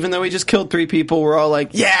happy, even though he just killed 3 people. We're all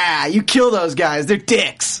like, yeah, you kill those guys. They're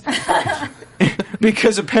dicks.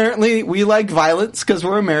 Because apparently we like violence because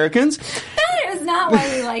we're Americans. That is not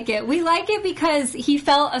why we like it. We like it because he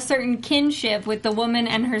felt a certain kinship with the woman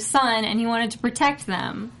and her son, and he wanted to protect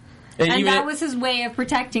them. And that was his way of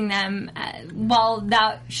protecting them. I don't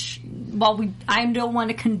want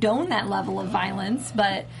to condone that level of violence,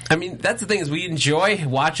 but I mean, that's the thing is we enjoy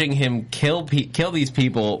watching him kill these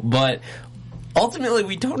people, but ultimately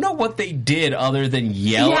we don't know what they did other than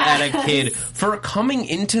yell at a kid for coming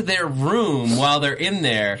into their room while they're in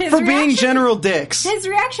there. For being general dicks. His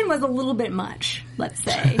reaction was a little bit much, let's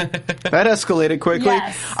say. That escalated quickly.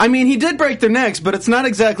 Yes. I mean, he did break their necks, but it's not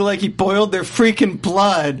exactly like he boiled their freaking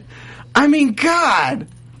blood. I mean, God!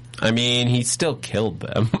 I mean, he still killed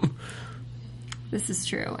them. This is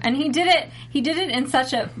true. And he did it in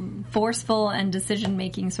such a forceful and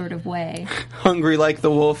decision-making sort of way. Hungry like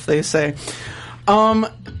the wolf, they say.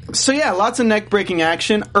 So yeah, lots of neck-breaking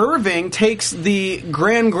action. Irving takes the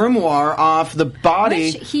Grand Grimoire off the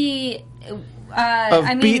body Which he...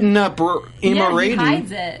 beaten up Ema Raiden. He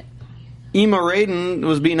hides it. Ema Raiden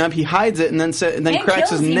was beaten up. He hides it and then cracks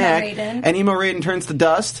his kills Ema neck. Raiden. And Ema Raiden turns to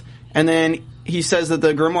dust. And then he says that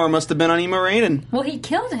the Grimoire must have been on Ema Raiden. Well, he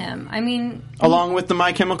killed him. I mean... Along with the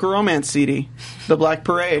My Chemical Romance CD, The Black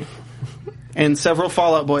Parade, and several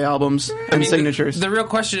Fall Out Boy albums and signatures. The real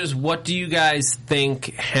question is, what do you guys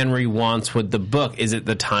think Henry wants with the book? Is it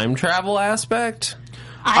the time travel aspect?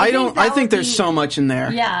 I think there's so much in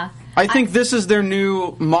there. Yeah. I think this is their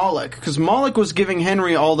new Moloch, because Moloch was giving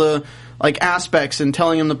Henry all the aspects and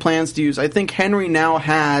telling him the plans to use. I think Henry now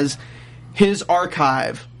has his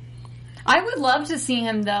archive. I would love to see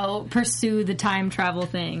him, though, pursue the time travel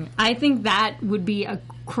thing. I think that would be a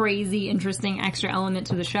crazy, interesting extra element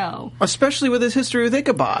to the show. Especially with his history with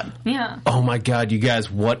Ichabod. Yeah. Oh my god, you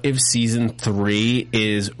guys, what if season 3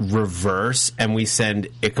 is reverse and we send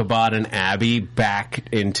Ichabod and Abby back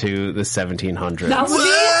into the 1700s? That would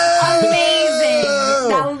be amazing.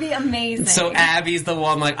 That would be amazing. So Abby's the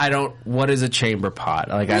one, what is a chamber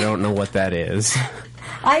pot? I don't know what that is.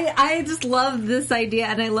 I just love this idea,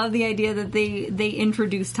 and I love the idea that they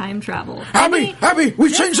introduce time travel. Abby,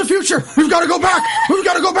 we've changed the future. We've got to go back. We've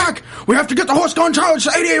got to go back. We have to get the horse-gone child.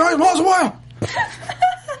 It's 88 miles away.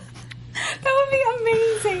 That would be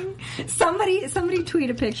amazing. Somebody tweet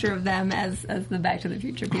a picture of them as the Back to the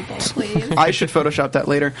Future people, please. I should Photoshop that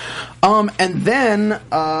later. And then,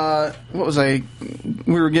 what was I?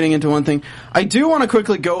 We were getting into one thing. I do want to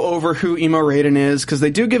quickly go over who Ema Raiden is, because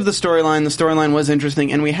they do give the storyline. The storyline was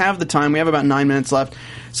interesting, and we have the time. We have about 9 minutes left.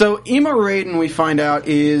 So Ema Raiden, we find out,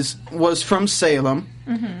 was from Salem.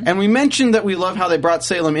 Mm-hmm. And we mentioned that we love how they brought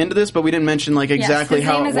Salem into this, but we didn't mention exactly his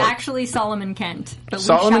how name it is worked. actually Solomon Kent, but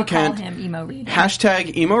Solomon we shall Kent, call him Emo Raiden.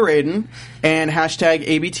 Hashtag Emo Raiden and hashtag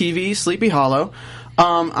ABTV Sleepy Hollow.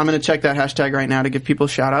 I'm going to check that hashtag right now to give people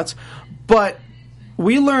shout-outs. But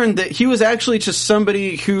we learned that he was actually just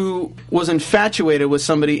somebody who was infatuated with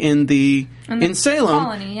somebody in Salem.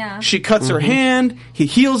 Colony, yeah. She cuts her hand. He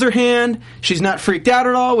heals her hand. She's not freaked out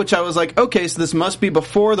at all, which I was like, okay, so this must be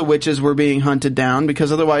before the witches were being hunted down,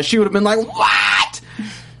 because otherwise she would have been like, what?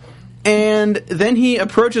 And then he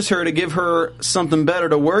approaches her to give her something better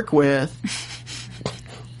to work with,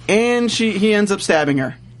 and he ends up stabbing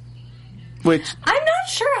her. Which I'm not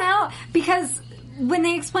sure how, because when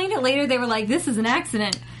they explained it later, they were like, this is an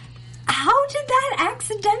accident. How did that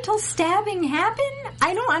accidental stabbing happen?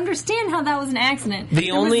 I don't understand how that was an accident.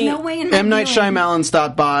 There was no way in M. Night Shyamalan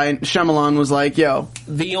stopped by, and Shyamalan was like, yo,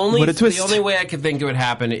 the only way I could think it would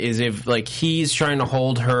happen is if, he's trying to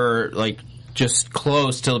hold her, just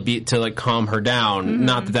close to like calm her down.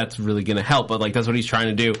 Not that that's really going to help, but like that's what he's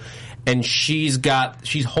trying to do. And she's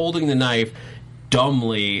holding the knife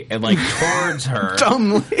dumbly and like towards her.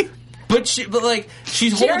 Dumbly. But she's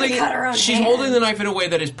already cut her own hand. holding the knife in a way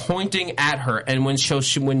that is pointing at her, and when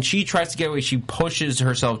she tries to get away, she pushes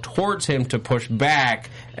herself towards him to push back,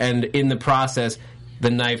 and in the process, the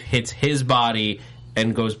knife hits his body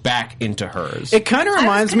and goes back into hers. It kind of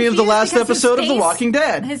reminds me of the last episode of The Walking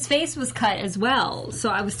Dead. His face was cut as well, so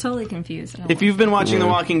I was totally confused. If you've been watching The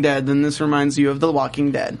Walking Dead, then this reminds you of The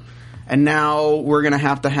Walking Dead. And now we're going to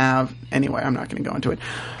have... Anyway, I'm not going to go into it.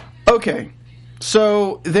 Okay.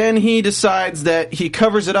 So then he decides that he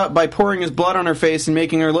covers it up by pouring his blood on her face and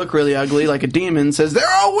making her look really ugly like a demon, says, "There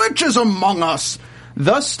are witches among us!"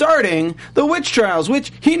 Thus starting the witch trials,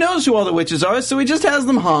 which he knows who all the witches are, so he just has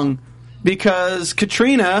them hung. Because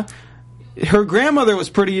Katrina, her grandmother was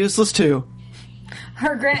pretty useless too.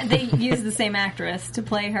 They used the same actress to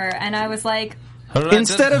play her, and I was like...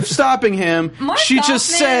 Instead of stopping him, she just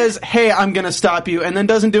says, "Hey, I'm going to stop you," and then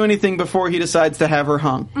doesn't do anything before he decides to have her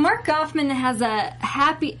hung. Mark Goffman has a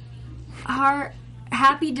happy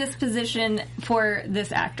disposition for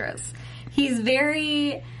this actress. He's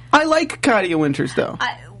very... I like Katia Winters, though.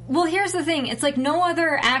 Well, here's the thing. It's like no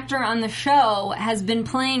other actor on the show has been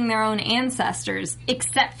playing their own ancestors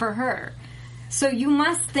except for her. So you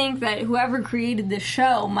must think that whoever created this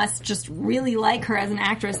show must just really like her as an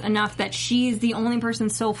actress enough that she's the only person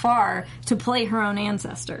so far to play her own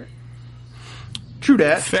ancestor. True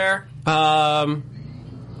that. Fair. You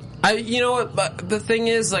know what? But the thing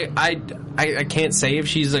is, like, I can't say if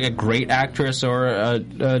she's like a great actress or a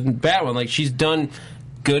bad one. Like, she's done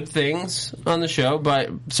good things on the show,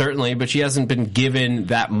 but she hasn't been given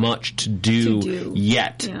that much to do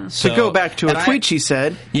yet. Yeah. So, to go back to a tweet she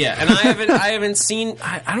said. Yeah, and I haven't seen.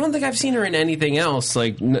 I don't think I've seen her in anything else.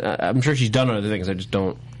 Like, I'm sure she's done other things. I just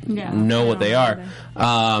don't know what they are.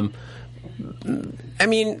 I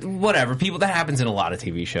mean, whatever. That happens in a lot of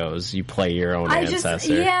TV shows. You play your own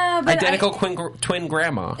ancestor. But identical twin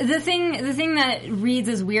grandma. The thing that reads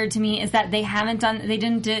as weird to me is that they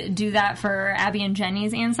didn't do that for Abby and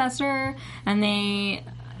Jenny's ancestor, and they...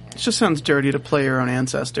 It just sounds dirty to play your own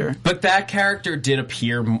ancestor. But that character did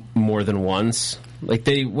appear more than once. Like,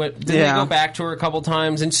 they go back to her a couple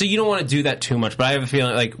times, and so you don't want to do that too much, but I have a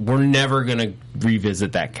feeling, like, we're never going to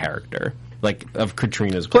revisit that character. Like, of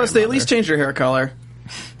Katrina's Plus, grandmother. they at least changed her hair color.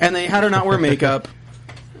 And they had her not wear makeup.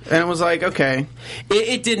 And it was like, okay.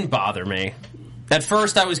 It didn't bother me. At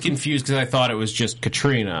first, I was confused because I thought it was just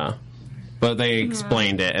Katrina. But they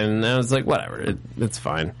explained it, and I was like, whatever, it's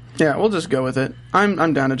fine. Yeah, we'll just go with it.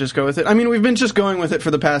 I'm down to just go with it. I mean, we've been just going with it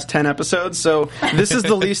for the past 10 episodes, so this is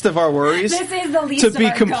the least of our worries. This is the least to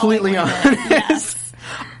be completely honest. Yes.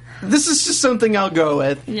 This is just something I'll go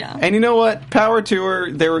with. Yeah. And you know what? Power to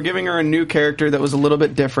her. They were giving her a new character that was a little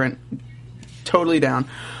bit different. Totally down.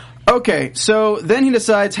 Okay, so then he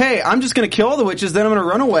decides, hey, I'm just going to kill all the witches, then I'm going to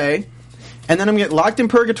run away, and then I'm going to get locked in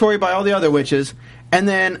purgatory by all the other witches, and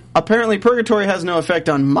then apparently purgatory has no effect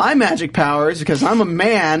on my magic powers because I'm a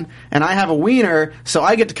man and I have a wiener, so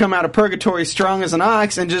I get to come out of purgatory strong as an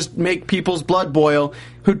ox and just make people's blood boil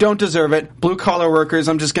who don't deserve it. Blue-collar workers,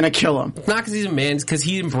 I'm just going to kill them. It's not because he's a man, it's because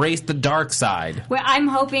he embraced the dark side. Well, I'm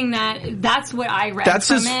hoping that's what I read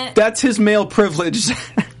from it. That's his male privilege.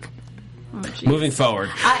 Moving forward.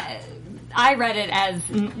 I read it as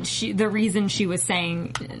the reason she was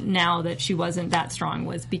saying now that she wasn't that strong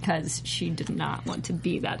was because she did not want to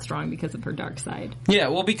be that strong because of her dark side. Yeah,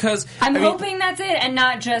 well, because... I'm hoping that's it and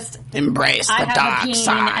not just... Embrace the dark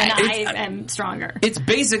side. And I am stronger. It's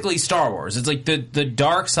basically Star Wars. It's like the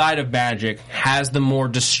dark side of magic has the more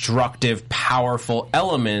destructive, powerful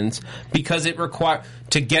elements because it requires...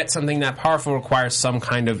 To get something that powerful requires some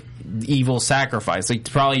kind of evil sacrifice.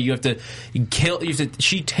 Like, probably you have to kill...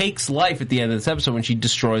 she takes life at the end of this episode when she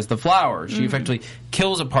destroys the flower. She effectively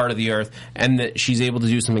kills a part of the earth, and that she's able to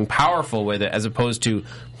do something powerful with it, as opposed to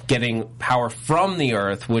getting power from the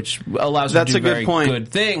earth, which allows her to do very good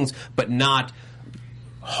things, but not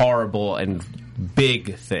horrible and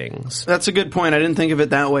big things. That's a good point. I didn't think of it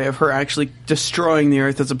that way, of her actually destroying the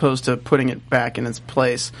earth as opposed to putting it back in its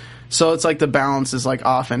place. So it's like the balance is like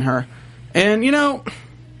off in her. And, you know,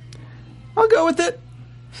 I'll go with it.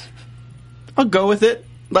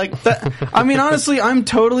 Like that. I mean, honestly, I'm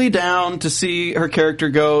totally down to see her character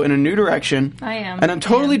go in a new direction. I am. And I'm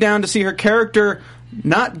totally down to see her character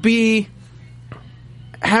not be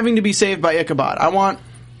having to be saved by Ichabod. I want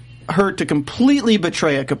her to completely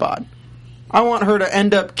betray Ichabod. I want her to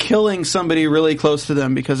end up killing somebody really close to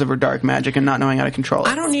them because of her dark magic and not knowing how to control it.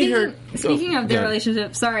 I don't need her... Speaking of their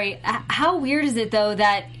relationship, sorry, how weird is it, though,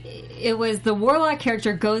 that it was the Warlock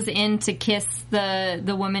character goes in to kiss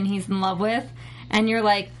the woman he's in love with, and you're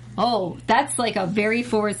like, oh, that's like a very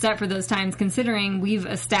forward step for those times, considering we've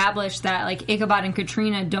established that like Ichabod and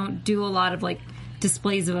Katrina don't do a lot of like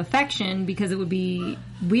displays of affection because it would be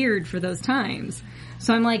weird for those times.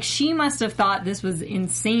 So I'm like, she must have thought this was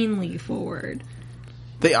insanely forward.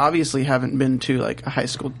 They obviously haven't been to like a high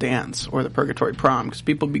school dance or the Purgatory Prom because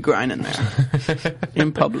people be grinding there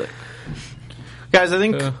in public. Guys, I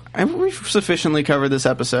think we've sufficiently covered this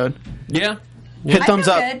episode. Yeah. Hit thumbs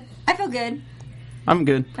up. Good. I feel good. I'm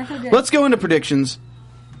good. I feel good. Let's go into predictions.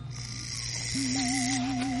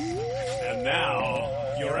 And now,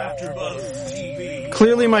 your AfterBuzz TV.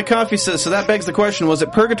 Clearly my coffee says, so that begs the question, was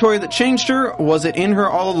it Purgatory that changed her, or was it in her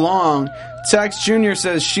all along? Sax Jr.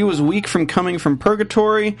 says she was weak from coming from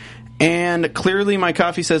Purgatory, and Clearly my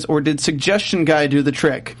coffee says, or did Suggestion Guy do the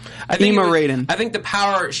trick? Ema Raiden. I think the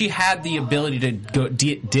power, she had the ability to go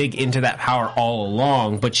dig into that power all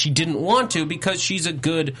along, but she didn't want to because she's a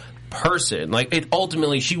good person. Like, it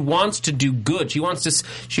ultimately, she wants to do good. She wants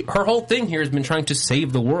to. Her whole thing here has been trying to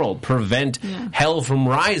save the world, prevent hell from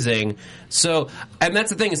rising. So, and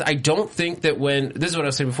that's the thing is, I don't think that this is what I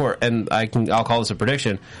was saying before, and I'll call this a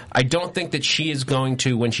prediction. I don't think that she is going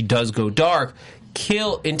to, when she does go dark,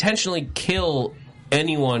 intentionally kill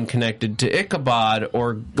anyone connected to Ichabod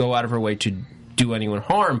or go out of her way to do anyone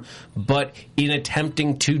harm, but in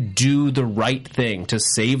attempting to do the right thing to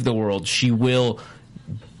save the world, she will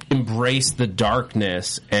embrace the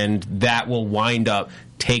darkness, and that will wind up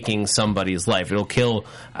taking somebody's life. It'll kill,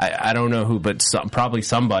 I don't know who, but probably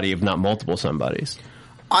somebody, if not multiple somebodies.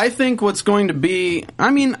 I think what's going to be,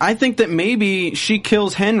 I think that maybe she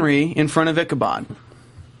kills Henry in front of Ichabod.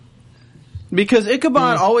 Because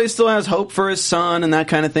Ichabod always still has hope for his son and that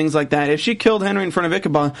kind of things like that. If she killed Henry in front of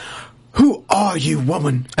Ichabod, who are you,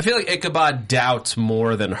 woman? I feel like Ichabod doubts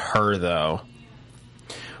more than her, though.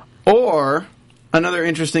 Or another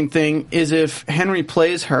interesting thing is if Henry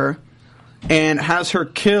plays her and has her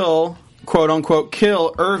kill, quote-unquote,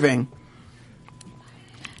 kill Irving.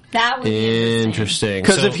 That would be interesting.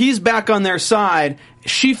 Because if he's back on their side,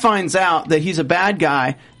 she finds out that he's a bad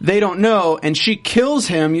guy, they don't know, and she kills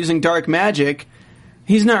him using dark magic.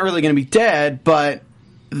 He's not really going to be dead, but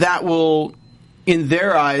that will, in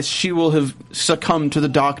their eyes, she will have succumbed to the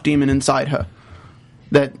dark demon inside her.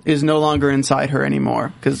 That is no longer inside her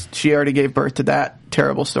anymore, because she already gave birth to that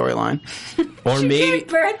terrible storyline. Or she maybe gave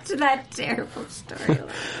birth to that terrible storyline.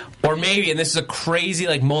 Or maybe, and this is a crazy,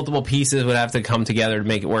 like, multiple pieces would have to come together to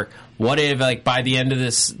make it work. What if, like, by the end of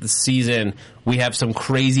this season, we have some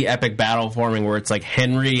crazy epic battle forming where it's like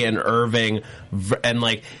Henry and Irving, and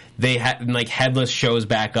like like Headless shows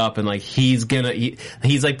back up, and like he's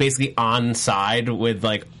like basically on side with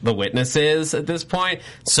like the witnesses at this point.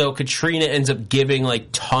 So Katrina ends up giving like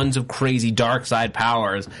tons of crazy dark side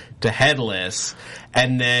powers to Headless,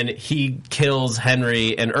 and then he kills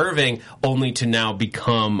Henry and Irving, only to now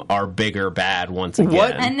become our bigger bad once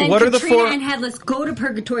again. And then what Katrina and Headless go to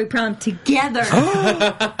Purgatory Prom together.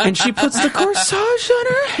 And she puts the corsage on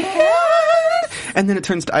her head, and then it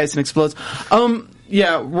turns to ice and explodes.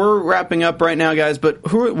 Yeah, we're wrapping up right now, guys,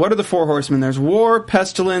 but what are the four horsemen? There's war,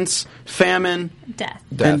 pestilence, famine, death.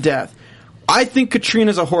 And death. I think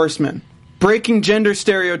Katrina's a horseman. Breaking gender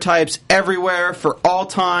stereotypes everywhere for all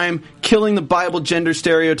time, killing the Bible gender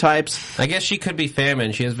stereotypes. I guess she could be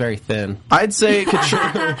famine. She is very thin. I'd say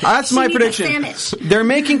Katrina. That's my prediction. They're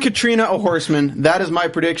making Katrina a horseman. That is my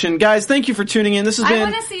prediction. Guys, thank you for tuning in. This has been. I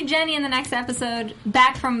want to see Jenny in the next episode,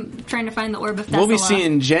 back from trying to find the Orb of Thessaly. We'll be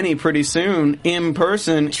seeing Jenny pretty soon, in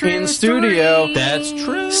person, in studio. Story. That's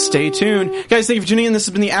true. Stay tuned. Guys, thank you for tuning in. This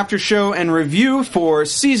has been the after show and review for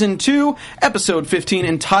Season 2, Episode 15,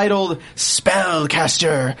 entitled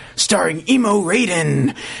Spellcaster, starring Ema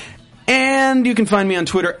Raiden. And you can find me on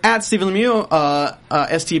Twitter at Stephen Lemieux,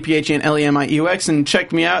 STPHANLEMIEUX, and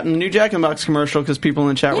check me out in the new Jack in the Box commercial because people in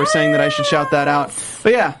the chat were saying that I should shout that out.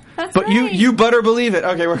 But yeah, That's but right. you better believe it.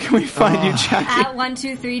 Okay, where can we find you, Jackie? At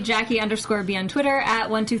 123Jackie_B on Twitter, at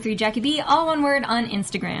 123JackieB, all one word, on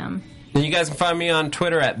Instagram. And you guys can find me on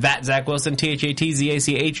Twitter at Zach Wilson,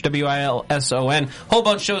 ThatZachWilson. Whole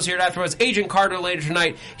bunch of shows here at AfterBuzz. Agent Carter later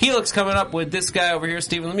tonight. Helix coming up with this guy over here,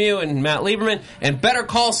 Stephen Lemieux and Matt Lieberman. And Better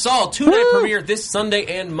Call Saul, 2-night premiere this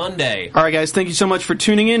Sunday and Monday. All right, guys, thank you so much for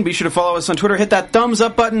tuning in. Be sure to follow us on Twitter. Hit that thumbs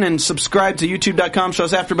up button and subscribe to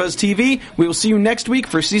youtube.com/AfterBuzz TV. We will see you next week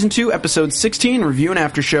for Season 2, Episode 16, Review and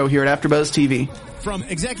After Show here at AfterBuzz TV. From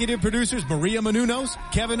executive producers Maria Menounos,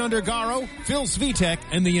 Kevin Undergaro, Phil Svitek,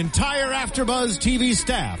 and the entire AfterBuzz TV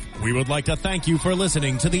staff, we would like to thank you for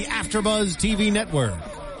listening to the AfterBuzz TV network.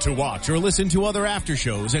 To watch or listen to other after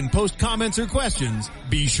shows and post comments or questions,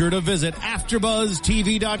 be sure to visit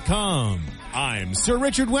AfterBuzzTV.com. I'm Sir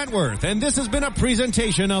Richard Wentworth, and this has been a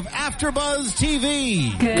presentation of AfterBuzz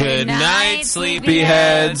TV. Good night,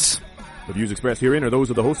 sleepyheads. The views expressed herein are those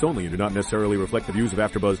of the hosts only and do not necessarily reflect the views of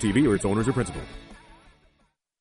AfterBuzz TV or its owners or principals.